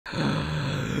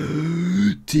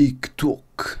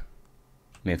TikTok.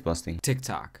 Myth busting.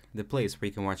 TikTok, the place where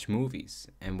you can watch movies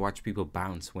and watch people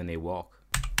bounce when they walk.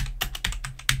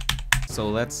 So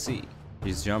let's see.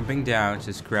 Just jumping down,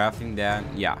 just crafting down.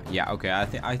 Yeah, okay,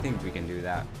 I think we can do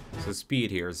that. So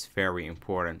speed here is very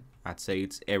important. I'd say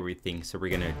it's everything. So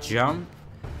we're gonna jump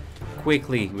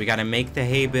quickly. We gotta make the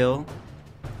hay bill.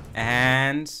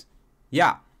 And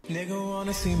yeah. Nigga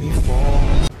wanna see me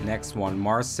fall. Next one,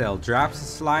 Marcel drops a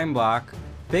slime block,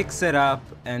 picks it up,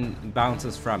 and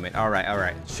bounces from it.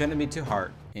 Alright. Shouldn't be too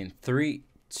hard. In 3,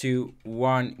 2,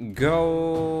 1,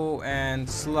 go. And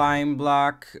slime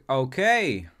block.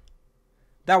 Okay.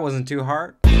 That wasn't too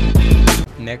hard.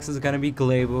 Next is gonna be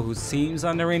Glebo, who seems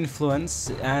under influence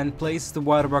and places the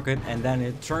water bucket, and then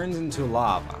it turns into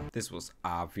lava. This was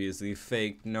obviously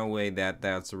fake. No way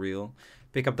that's real.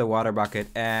 Pick up the water bucket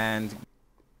and...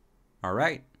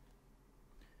 Alright.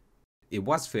 It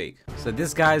was fake. So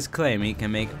this guy's claiming he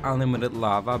can make unlimited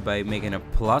lava by making a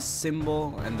plus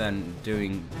symbol and then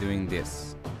doing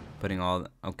this. Putting all...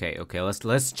 Okay,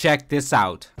 let's check this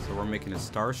out. So we're making a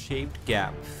star-shaped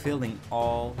gap, filling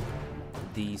all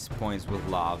these points with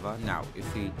lava. Now,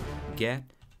 if we get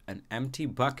an empty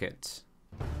bucket...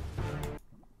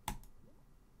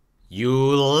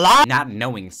 You lie! Not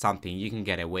knowing something you can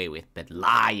get away with, but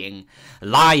lying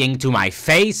to my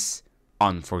face?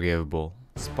 Unforgivable.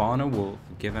 Spawn a wolf,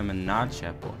 give him a notch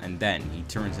apple, and then he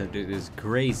turns into this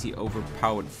crazy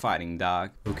overpowered fighting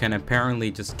dog who can apparently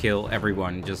just kill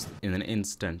everyone just in an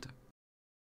instant.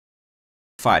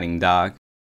 Fighting dog.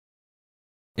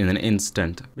 In an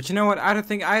instant. But you know what? I don't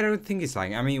think he's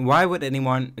lying. I mean, why would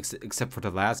anyone, except for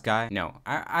the last guy? No,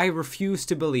 I refuse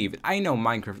to believe it. I know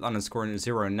Minecraft underscore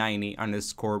 090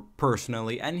 underscore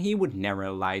personally, and he would never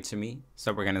lie to me.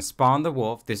 So we're gonna spawn the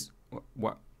wolf.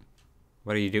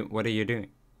 What are you doing? What are you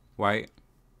doing? Why?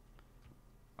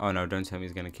 Oh no, don't tell me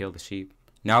he's gonna kill the sheep.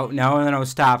 No,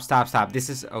 stop. This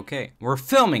is okay. We're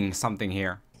filming something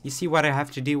here. You see what I have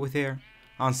to deal with here?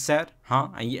 On set, huh?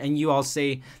 And you all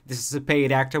say this is a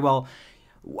paid actor. Well,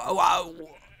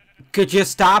 could you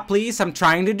stop, please? I'm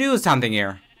trying to do something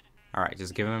here. All right,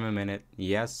 just give him a minute.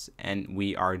 Yes, and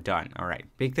we are done. All right,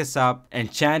 pick this up.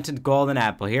 Enchanted golden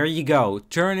apple. Here you go.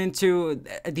 Turn into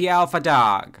the alpha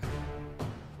dog.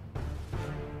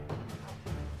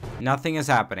 Nothing is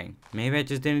happening. Maybe I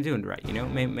just didn't do it right. You know,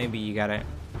 maybe you gotta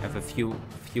have a few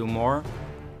more.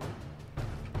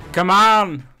 Come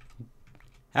on.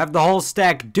 Have the whole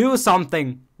stack do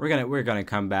something. We're gonna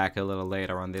come back a little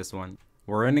later on this one.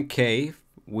 We're in a cave.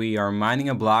 We are mining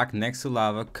a block next to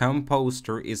lava.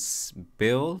 Composter is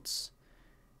built.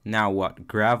 Now what?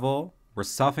 Gravel. We're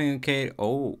suffocating.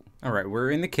 Oh. Alright,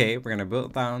 we're in the cave. We're gonna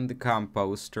build down the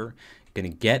composter. Gonna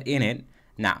get in it.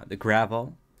 Now the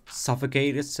gravel.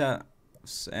 Suffocate itself.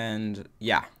 And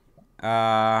yeah.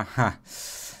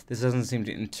 This doesn't seem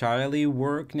to entirely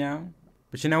work now.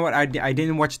 But you know what? I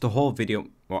didn't watch the whole video.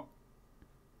 What?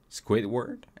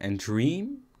 Squidward and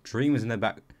Dream? Dream is in the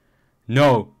back.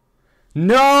 No,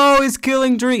 he's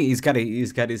killing Dream. He's got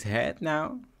his head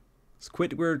now.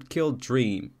 Squidward killed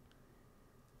Dream.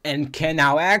 And can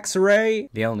now X-ray.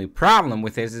 The only problem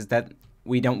with this is that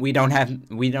we don't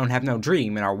have no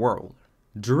Dream in our world.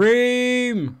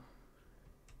 Dream,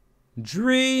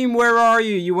 where are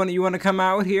you? You want to come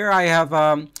out here? I have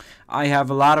a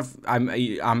lot of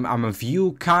I'm a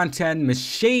view content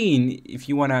machine. If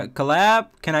you want to collab,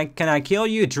 can I kill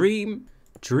you? Dream,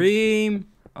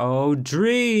 oh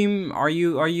Dream, are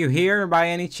you here by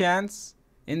any chance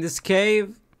in this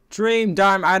cave? Dream,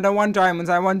 I don't want diamonds.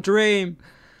 I want Dream.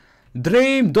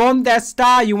 Dream, ¿dónde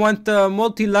está? You want the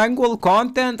multilingual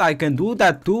content? I can do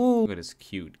that too. Look at this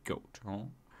cute goat. Huh?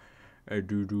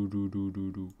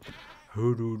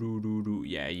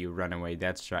 Yeah, you run away.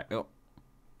 That's right. Oh,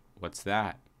 what's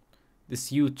that? This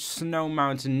huge snow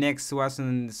mountain next to us,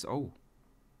 and this. Oh,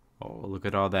 look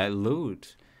at all that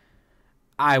loot.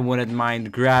 I wouldn't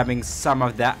mind grabbing some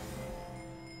of that.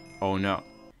 Oh no!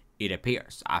 It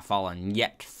appears I've fallen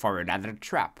yet for another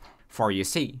trap. For you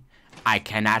see, I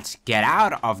cannot get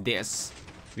out of this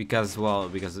because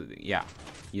yeah.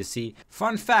 You see,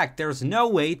 fun fact, there's no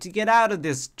way to get out of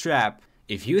this trap.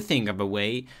 If you think of a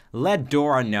way, let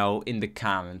Dora know in the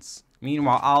comments.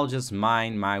 Meanwhile, I'll just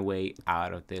mine my way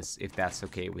out of this, if that's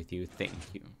okay with you.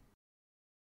 Thank you.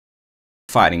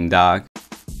 Fighting dog.